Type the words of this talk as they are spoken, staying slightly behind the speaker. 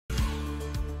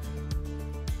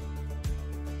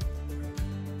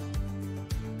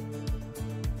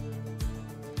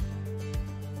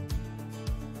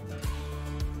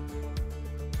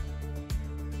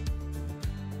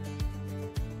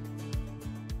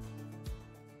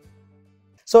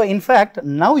So in fact,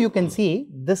 now you can see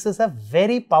this is a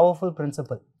very powerful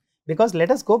principle, because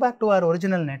let us go back to our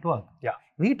original network. Yeah.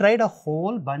 We tried a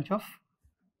whole bunch of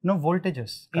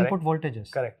voltages, Correct. input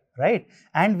voltages. Correct. Right?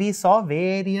 And we saw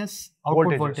various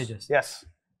output voltages. Yes.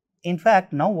 In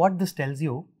fact, now what this tells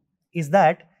you is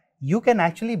that you can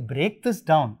actually break this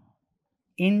down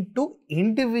into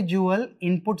individual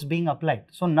inputs being applied.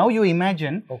 So now you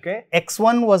imagine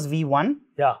x1 was V1,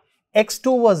 yeah,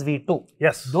 x2 was V2.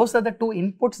 Yes. Those are the two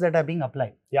inputs that are being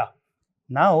applied. Yeah.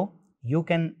 Now you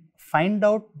can find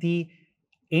out the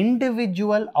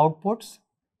individual outputs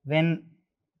when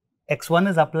x1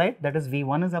 is applied, that is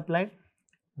V1 is applied.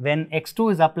 When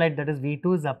x2 is applied, that is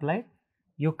V2 is applied.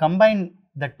 You combine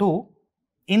the two,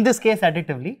 in this case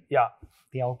additively, yeah,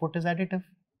 the output is additive.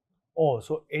 Oh,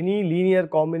 so any linear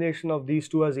combination of these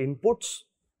two as inputs,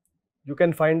 you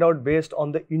can find out based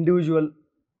on the individual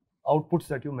outputs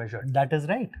that you measured. That is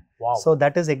right. Wow. So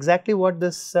that is exactly what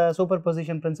this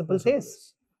superposition principle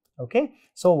says. Okay.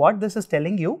 So what this is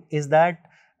telling you is that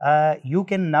you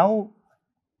can now,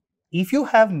 if you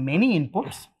have many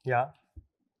inputs, yeah,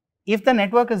 if the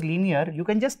network is linear, you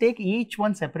can just take each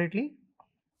one separately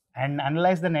and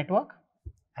analyze the network,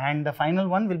 and the final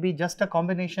one will be just a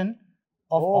combination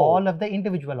of all of the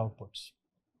individual outputs.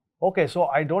 Okay, so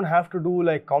I don't have to do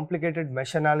like complicated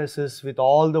mesh analysis with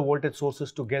all the voltage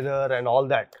sources together and all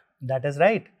that. That is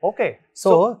right. Okay.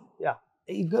 So yeah,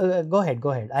 go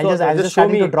ahead. I so was just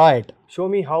starting to draw it. Show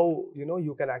me how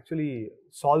you can actually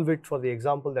solve it for the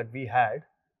example that we had.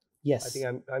 Yes. I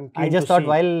think I'm I just thought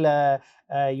while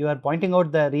you are pointing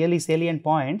out the really salient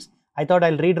points, I thought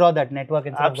I'll redraw that network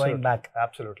instead of going back.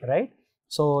 Absolutely. Right.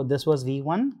 So this was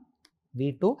V1,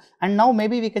 V2, and now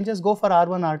maybe we can just go for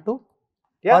R1, R2.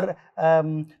 Yeah. Or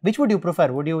which would you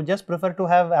prefer? Would you just prefer to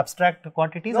have abstract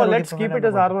quantities? No, let's keep it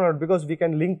as R1, because we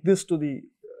can link this to the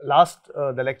last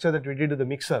the lecture that we did with the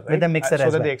mixer, right? With the mixer so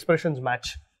as that well. The expressions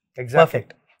match. Exactly.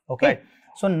 Perfect. Okay. Right.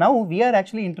 So now we are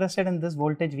actually interested in this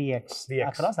voltage Vx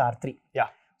across R3. Yeah.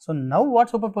 So now what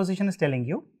superposition is telling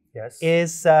you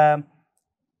is the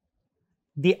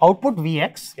output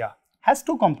Vx has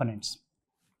two components.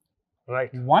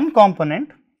 Right. One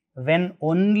component when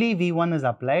only V1 is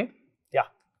applied. Yeah.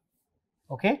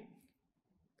 Okay.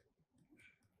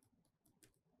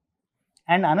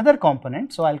 And another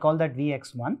component, so I'll call that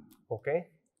Vx1. Okay.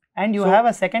 And you have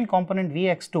a second component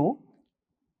Vx2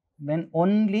 when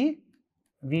only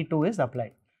V2 is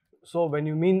applied. So when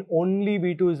you mean only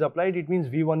V2 is applied, it means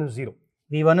V1 is 0.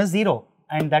 V1 is 0,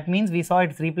 and that means we saw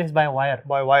it's replaced by a wire.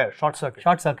 By wire, short circuit.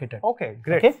 Short circuited. Okay,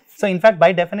 great. Okay. So in fact,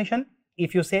 by definition,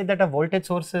 if you say that a voltage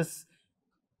source is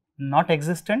not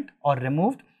existent or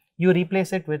removed, you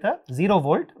replace it with a 0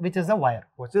 volt, which is a wire.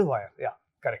 Which is wire, yeah,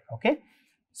 correct. Okay.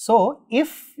 So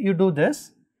if you do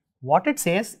this, what it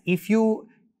says, if you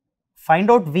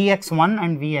find out Vx1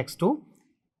 and Vx2,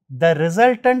 the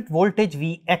resultant voltage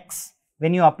Vx,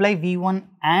 when you apply V1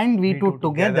 and V2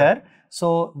 together,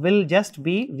 so will just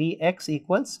be Vx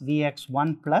equals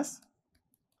Vx1 plus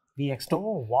Vx2.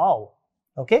 Oh, wow.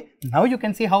 Okay. Now you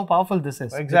can see how powerful this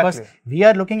is. Exactly. Because we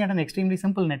are looking at an extremely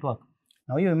simple network.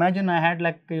 Now you imagine I had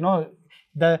like,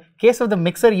 the case of the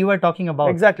mixer you were talking about.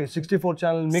 Exactly. 64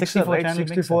 channel mixer, 64 right? channel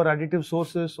 64 additive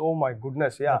sources. Oh my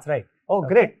goodness. Yeah. That's right. Oh,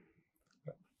 great.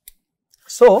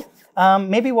 So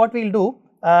maybe what we'll do,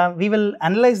 we will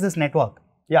analyze this network.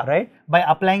 Yeah. Right? By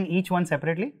applying each one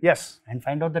separately. Yes. And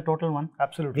find out the total one.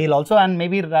 Absolutely. We'll also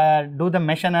maybe do the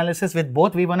mesh analysis with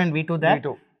both V1 and V2 there.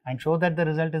 V2. And show that the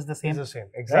result is the same. It's the same.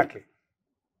 Exactly.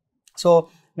 Right? So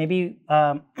maybe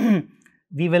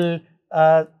we will,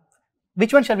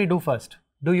 which one shall we do first?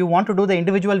 Do you want to do the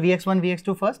individual Vx1,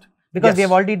 Vx2 first? Because we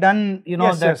have already done,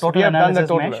 the total analysis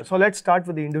mesh. So let's start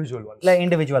with the individual ones. Like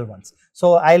individual ones.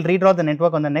 So I'll redraw the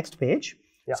network on the next page.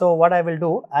 Yeah. So what I will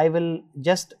do, I will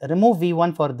just remove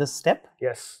V1 for this step.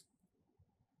 Yes.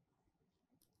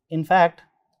 In fact,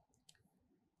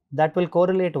 that will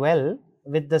correlate well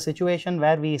with the situation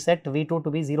where we set V2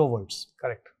 to be 0 volts.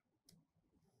 Correct.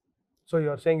 So you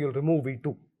are saying you'll remove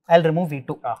V2. I'll remove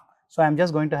V2. Ah. So I'm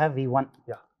just going to have V1.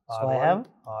 Yeah. So R1, I have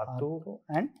R2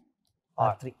 and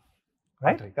R3.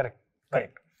 Right? R3. Correct.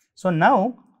 Correct. So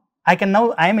now I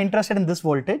am interested in this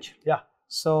voltage. Yeah.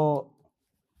 So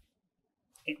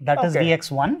that is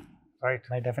Vx1. Right.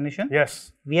 By definition.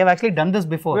 Yes. We have actually done this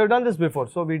before. We have done this before.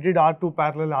 So we did R2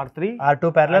 parallel R3.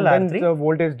 R2 parallel and R3. then the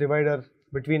voltage divider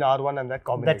between R1 and that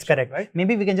combination. That's correct. Right?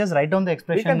 Maybe we can just write down the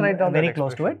expression very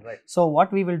close to it. Right. So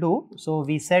what we will do, so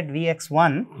we said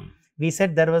Vx1, we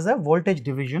said there was a voltage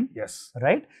division. Yes.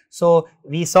 Right. So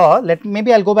we saw,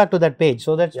 maybe I'll go back to that page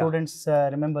so that students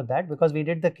remember that, because we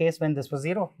did the case when this was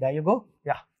 0. There you go.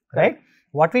 Yeah. Right.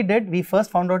 what we did, we first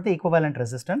found out the equivalent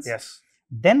resistance. Yes.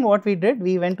 Then what we did,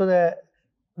 we went to the,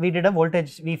 we did a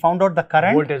voltage, we found out the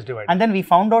current. Voltage divider. And then we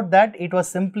found out that it was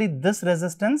simply this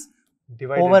resistance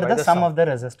Divided over by the sum sum of the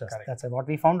resistors. Correct. That's what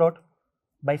we found out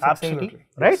by 680. Absolutely.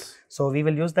 Right? Yes. So we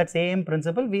will use that same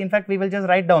principle. We, in fact, we will just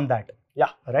write down that. Yeah.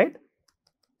 Right?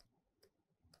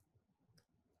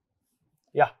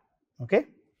 Yeah. Okay.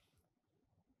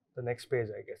 The next page,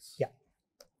 I guess. Yeah.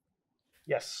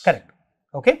 Yes. Correct.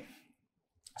 Okay.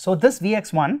 So this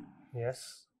Vx1,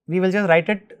 Yes. we will just write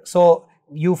it. So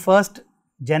you first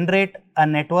generate a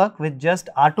network with just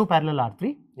R2 parallel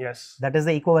R3. Yes. That is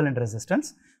the equivalent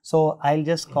resistance. So I'll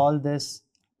just call this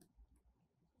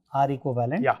R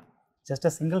equivalent. Yeah. Just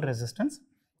a single resistance,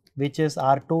 which is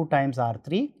R2 times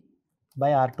R3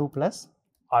 by R2 plus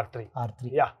R3.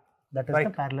 R3. Yeah. That is Right.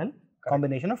 the parallel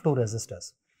combination of two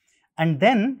resistors. And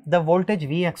then the voltage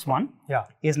Vx1 Yeah.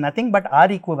 is nothing but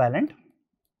R equivalent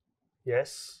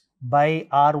Yes. by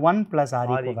R1 plus R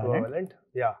R equivalent equivalent.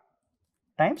 Yeah.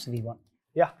 times V1.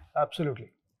 Yeah.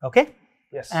 Absolutely. Okay.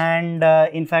 Yes. And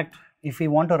in fact, if we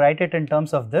want to write it in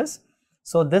terms of this,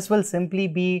 so this will simply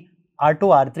be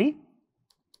R2 R3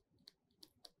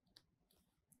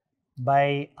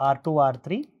 by R2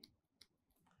 R3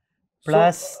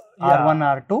 plus R1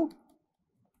 R2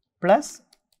 plus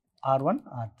R1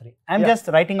 R3. I am just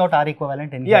writing out R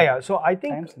equivalent in Yeah, here. yeah. So I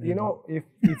think, Times you know,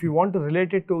 if you want to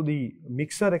relate it to the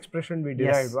mixer expression we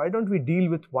derived, Yes. why don't we deal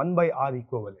with 1 by R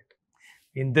equivalent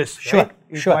in this? Sure, Right?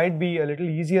 It sure. might be a little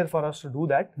easier for us to do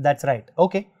that. That's right.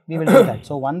 Okay, we will do that.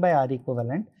 So 1 by R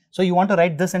equivalent. So you want to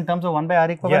write this in terms of 1 by R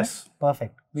equivalent? Yes.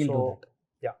 Perfect. We'll do So, that.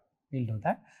 yeah. We'll do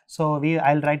that. So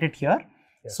I'll write it here.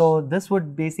 Yes. So this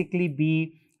would basically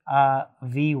be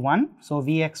V1. So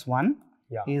Vx1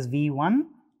 Yeah. is V1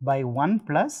 by 1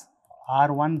 plus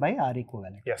R1 by R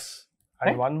equivalent. Yes.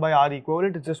 And Right? 1 by R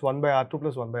equivalent is just 1 by R2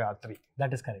 plus 1 by R3.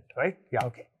 That is correct. Right? Yeah.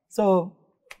 Okay. So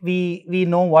we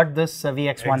know what this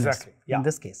Vx1 Exactly. is Yeah. in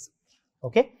this case.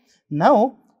 Okay.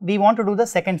 Now we want to do the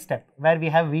second step where we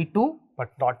have V2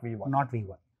 But not V1. not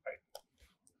V1. Right.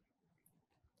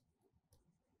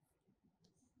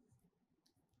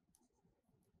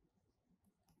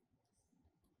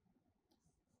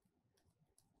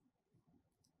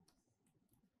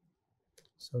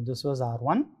 So this was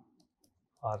R1,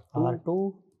 R2,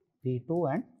 R2,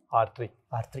 V2 and R3.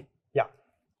 R3. Yeah.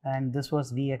 And this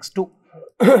was Vx2.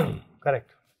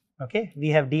 Correct. Okay. We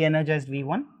have de-energized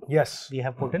V1. Yes. We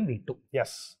have put in V2.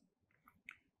 Yes.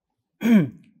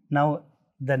 Now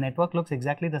the network looks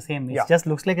exactly the same. It Yeah. just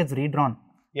looks like it's redrawn,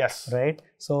 Yes. right?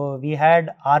 So we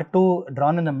had R2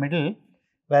 drawn in the middle,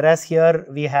 whereas here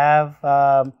we have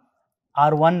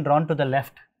R1 drawn to the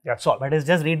left. That's all. But it's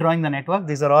just redrawing the network.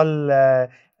 These are all,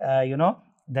 you know,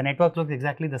 the network looks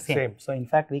exactly the same. Same. So in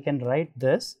fact, we can write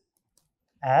this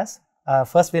as,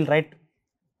 first we'll write,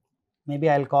 maybe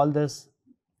I'll call this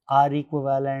R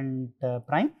equivalent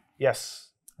prime,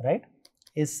 Yes. right,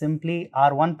 is simply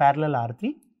R1 parallel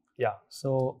R3. Yeah.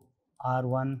 So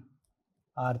R1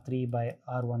 R3 by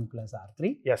R1 plus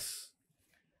R3. Yes.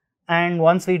 And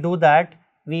once we do that,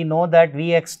 we know that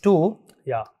Vx2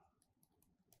 Yeah.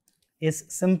 is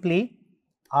simply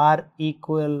R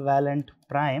equivalent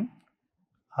prime.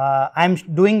 I'm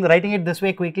writing it this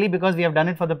way quickly because we have done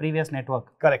it for the previous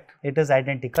network. Correct. It is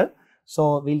identical.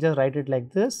 So we'll just write it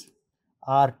like this: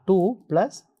 R2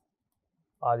 plus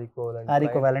R equivalent. R prime.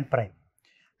 equivalent prime.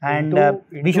 And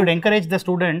we into- should encourage the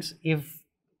students, if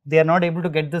they are not able to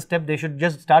get this step, they should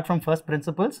just start from first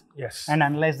principles Yes. and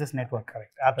analyze this network.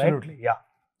 Correct. Absolutely. Yeah.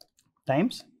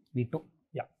 Times V2.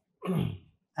 Yeah.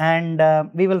 And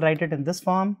we will write it in this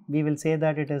form. We will say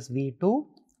that it is V2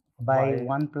 by By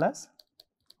 1 plus.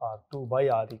 R2 by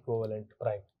R equivalent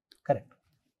prime. Correct.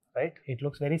 Right? It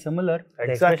looks very similar. The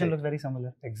Exactly. expression looks very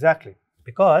similar. Exactly.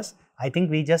 Because I think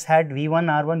we just had V1,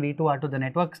 R1, V2, R2. The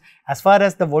networks, as far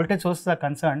as the voltage sources are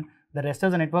concerned, the rest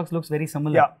of the networks looks very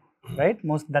similar. Yeah. Right?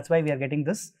 That's why we are getting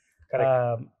this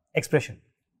Correct. expression.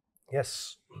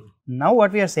 Yes. Now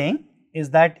what we are saying is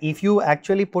that if you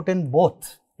actually put in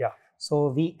both, Yeah.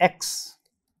 so Vx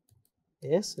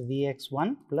is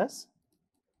Vx1 plus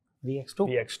Vx2.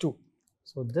 Vx2.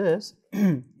 So this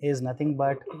is nothing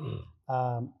but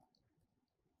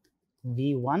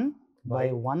V1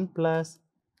 by 1 plus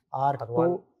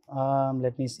R2.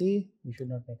 Let me see, we should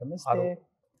not make a mistake.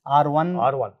 R1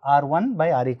 R1. R1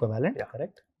 by R equivalent. Yeah.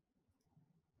 Correct.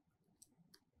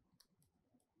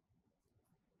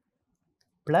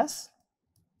 Plus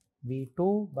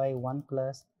V2 by 1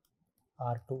 plus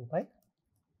R2 by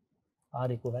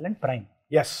R equivalent prime.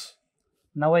 Yes.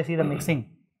 Now I see the mixing.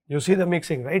 You see the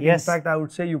mixing, right? Yes. In fact, I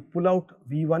would say you pull out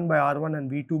V1 by R1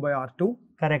 and V2 by R2.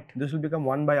 Correct. This will become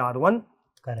 1 by R1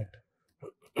 Correct.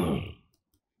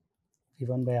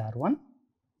 V1 by R1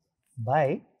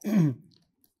 by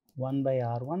 1 by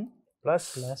R1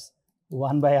 plus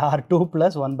 1 by R2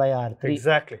 plus 1 by R3.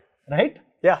 Exactly. Right?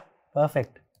 Yeah.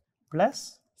 Perfect.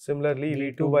 Plus Similarly,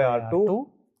 V2 by R2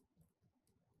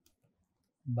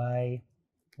 by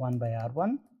 1 by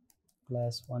R1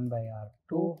 plus 1 by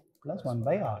R2 plus 1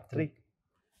 by R3.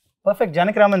 Perfect,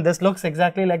 Janak Raman. This looks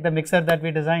exactly like the mixer that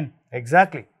we designed.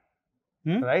 Exactly.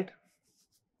 Right?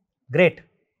 Great.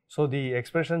 So the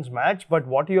expressions match, but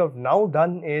what you have now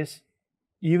done is,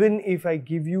 even if I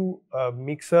give you a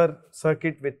mixer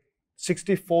circuit with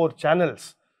 64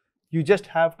 channels, you just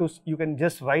have to, you can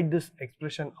just write this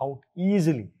expression out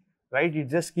easily, right? It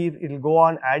just keep, it will go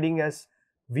on adding as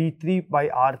V3 by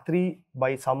R3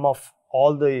 by sum of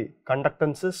all the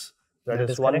conductances, that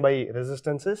is 1 by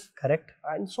resistances. Correct.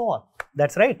 And so on.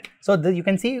 That's right. So you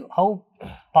can see how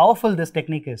powerful this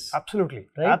technique is. Absolutely.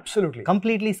 Right? Absolutely.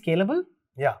 Completely scalable.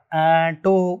 Yeah. And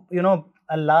to,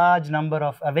 a large number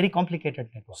of a very complicated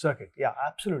network. Circuit. Yeah,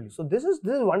 absolutely. So this is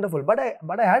wonderful. But I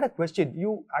had a question.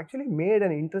 You actually made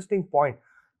an interesting point.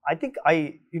 I think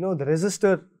the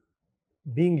resistor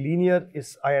being linear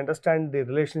is, I understand the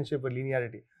relationship with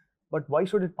linearity, but why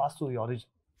should it pass through the origin?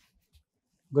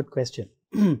 Good question.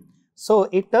 So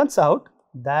it turns out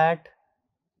that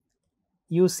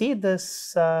you see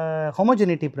this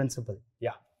homogeneity principle.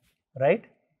 Yeah. Right?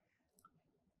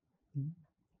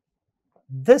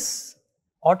 This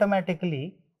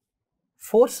automatically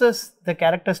forces the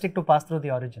characteristic to pass through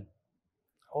the origin.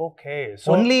 Okay.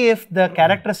 So only if the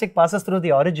characteristic passes through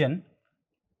the origin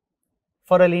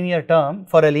for a linear term,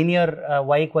 for a linear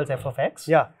y equals f of x,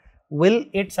 will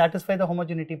it satisfy the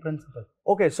homogeneity principle.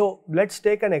 Okay, so let's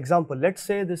take an example. Let's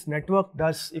say this network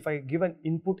does, if I give an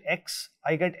input x,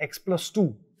 I get x plus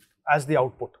 2 as the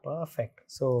output. Perfect.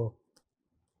 So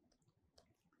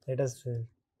let us,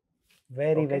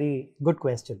 very good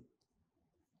question.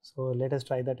 So let us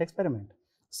try that experiment.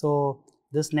 So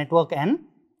this network n,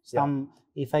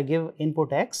 if I give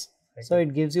input x, so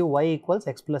it gives you y equals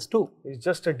x plus 2. It's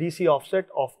just a DC offset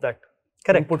of that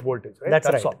input voltage, right? That's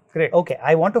right. All. Great. Okay,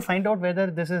 I want to find out whether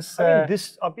this is.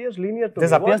 This appears linear to me.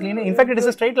 This appears linear. In fact, it is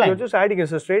a straight line. You're just adding,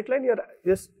 it's a straight line. You're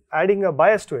just adding a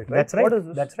bias to it, right? That's right. What is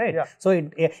this? That's right. Yeah. So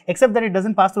except that it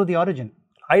doesn't pass through the origin.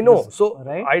 I know. So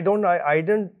right? I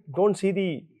don't see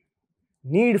the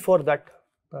need for that.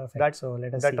 Perfect. So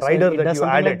let us that see. rider So that you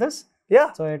added. Like this.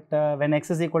 Yeah. So when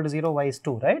x is equal to 0, y is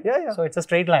 2, right? Yeah. So it's a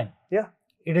straight line. Yeah.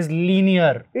 It is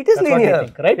linear. It is linear,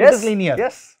 think, right? Yes. It is linear.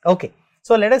 Yes. Okay.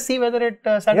 So let us see whether it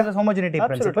satisfies homogeneity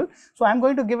principle. So I am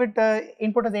going to give it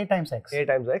input as a times x. A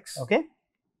times x. Okay.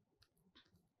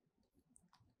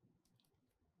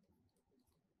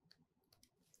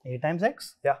 A times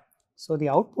x. Yeah. So the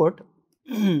output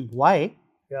y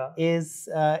Yeah. is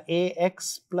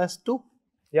ax plus 2.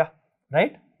 Yeah.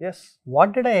 Right? Yes.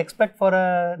 What did I expect for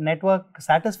a network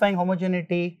satisfying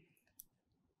homogeneity?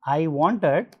 I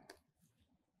wanted,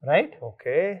 right?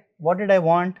 Okay. What did I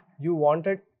want? You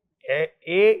wanted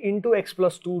a into x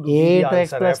plus 2 to A be the to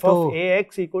x answer. plus F of 2.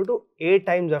 ax equal to a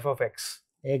times f of x.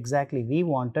 Exactly. We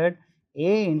wanted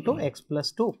a into x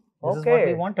plus 2. This is what Okay.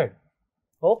 we wanted.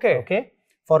 Okay. Okay.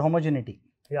 For homogeneity.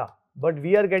 Yeah. But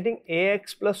we are getting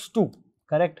ax plus 2.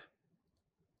 Correct.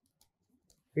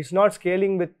 It's not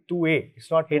scaling with 2a. It's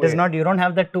not 2a. It is not. You don't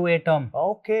have that 2a term.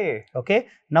 Okay. Okay.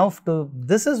 Now,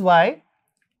 this is why,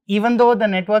 even though the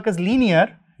network is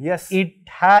linear, yes, it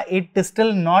is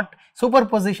still not,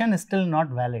 superposition is still not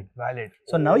valid. Valid.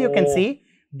 So now you can see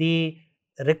the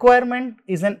requirement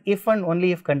is an if and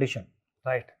only if condition.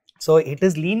 Right. So it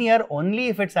is linear only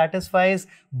if it satisfies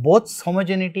both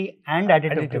homogeneity and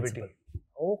additive principle.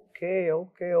 Okay.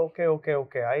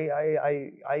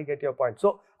 I get your point.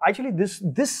 So actually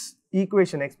this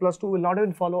equation x plus 2 will not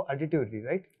even follow additivity,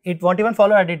 right? It won't even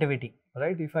follow additivity.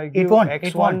 Right? If I give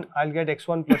x1, I'll get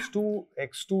x1 plus 2,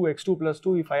 x2 plus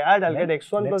 2. If I add, I'll get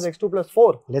x1 plus x2 plus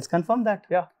 4. Let's confirm that.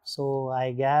 Yeah. So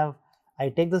I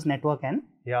take this network n.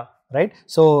 Yeah. Right.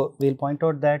 So we'll point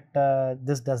out that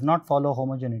this does not follow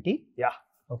homogeneity. Yeah.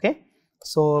 Okay.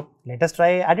 So let us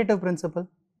try additive principle.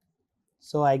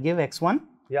 So I give x1.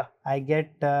 Yeah. I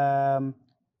get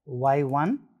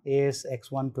y1 is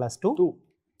x1 plus 2.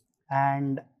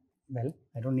 And well,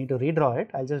 I don't need to redraw it.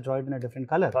 I'll just draw it in a different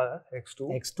color.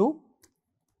 x2.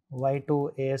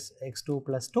 y2 is x2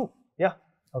 plus 2. Yeah.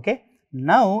 Okay.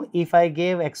 Now, if I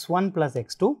gave x1 plus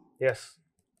x2. Yes.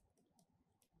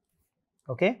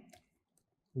 Okay.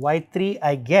 y3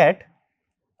 I get,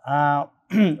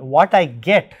 what I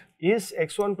get is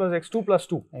x1 plus x2 plus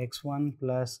 2. x1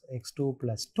 plus x2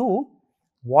 plus 2.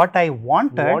 What I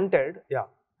wanted. Yeah.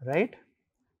 Right.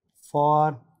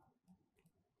 For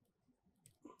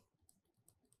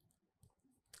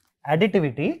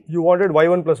additivity. You wanted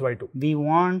y1 plus y2. We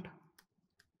want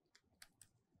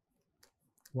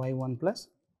y1 plus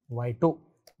y2,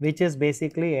 which is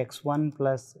basically x1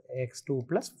 plus x2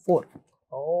 plus 4.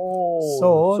 Oh,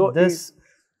 So this,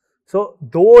 so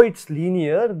though it's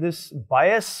linear, this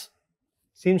bias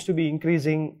seems to be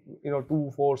increasing,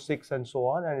 2, 4, 6 and so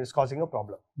on, and is causing a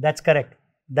problem. that's correct.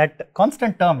 That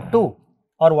constant term 2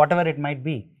 or whatever it might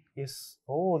be Is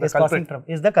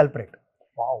the culprit.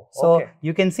 Wow. So Okay.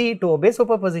 you can see, to obey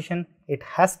superposition, it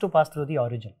has to pass through the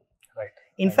origin. Right.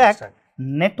 In fact,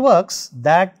 networks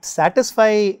that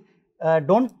satisfy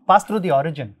don't pass through the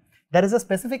origin. There is a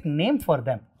specific name for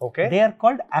them. Okay. They are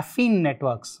called affine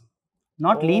networks.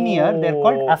 Not linear, they are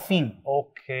called affine.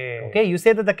 Okay. Okay, you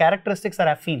say that the characteristics are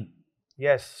affine.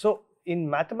 Yes. So in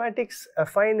mathematics,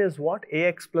 affine is what?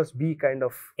 AX plus B kind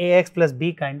of AX plus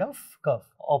B kind of curve.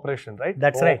 operation, right?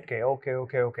 That's right.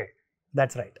 Okay.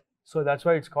 That's right. So that's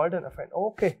why it's called an affine.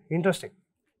 Okay, interesting.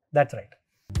 That's right.